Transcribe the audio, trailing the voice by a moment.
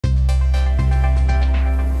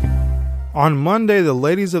On Monday, the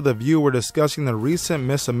ladies of The View were discussing the recent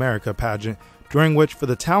Miss America pageant, during which, for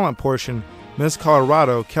the talent portion, Miss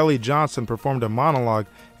Colorado Kelley Johnson performed a monologue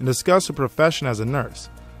and discussed her profession as a nurse.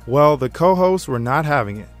 Well, the co-hosts were not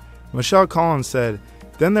having it. Michelle Collins said,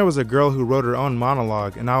 "Then there was a girl who wrote her own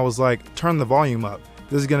monologue, and I was like, turn the volume up.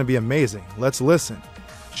 This is going to be amazing. Let's listen."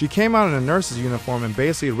 She came out in a nurse's uniform and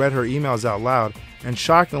basically read her emails out loud and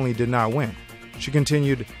shockingly did not win. She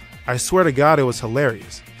continued, "I swear to God it was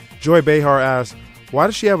hilarious." Joy Behar asked, "Why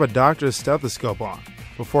does she have a doctor's stethoscope on?"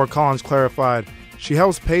 Before Collins clarified, "She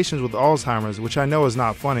helps patients with Alzheimer's, which I know is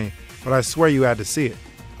not funny, but I swear you had to see it."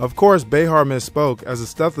 Of course, Behar misspoke, as a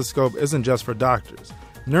stethoscope isn't just for doctors.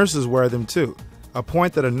 Nurses wear them too, a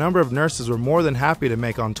point that a number of nurses were more than happy to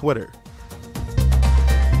make on Twitter.